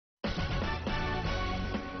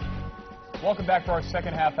Welcome back to our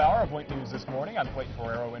second half hour of Wink News this morning. I'm Clayton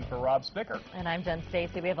Ferrero in for Rob Spicker. And I'm Jen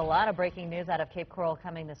Stacy. We have a lot of breaking news out of Cape Coral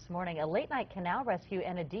coming this morning. A late-night canal rescue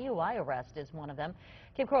and a DUI arrest is one of them.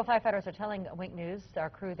 Cape Coral firefighters are telling Wink News, our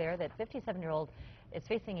crew there, that 57-year-old is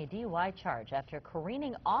facing a DUI charge after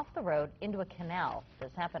careening off the road into a canal. This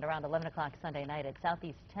happened around 11 o'clock Sunday night at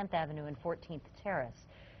Southeast 10th Avenue and 14th Terrace.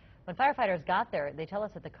 When firefighters got there, they tell us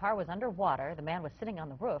that the car was underwater. The man was sitting on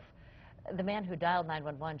the roof. The man who dialed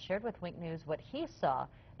 911 shared with Wink News what he saw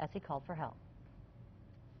as he called for help.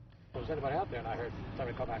 Was anybody out there? And I heard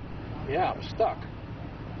somebody call back, yeah, I was stuck.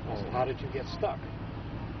 I said, how did you get stuck?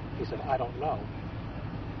 He said, I don't know.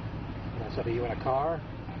 And I said, are you in a car?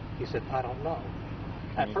 He said, I don't know.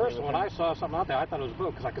 At first, when I saw something out there, I thought it was a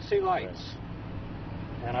boat because I could see lights.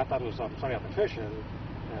 And I thought it was somebody out there fishing.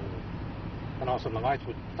 And all of a sudden the lights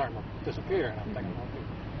would start to disappear. And I'm thinking, okay.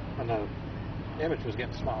 And the image was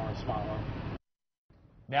getting smaller and smaller.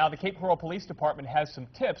 Now, the Cape Coral Police Department has some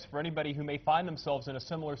tips for anybody who may find themselves in a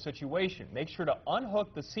similar situation. Make sure to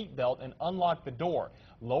unhook the seatbelt and unlock the door.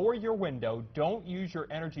 Lower your window. Don't use your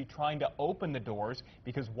energy trying to open the doors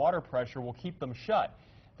because water pressure will keep them shut.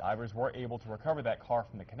 Divers were able to recover that car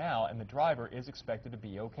from the canal, and the driver is expected to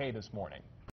be okay this morning.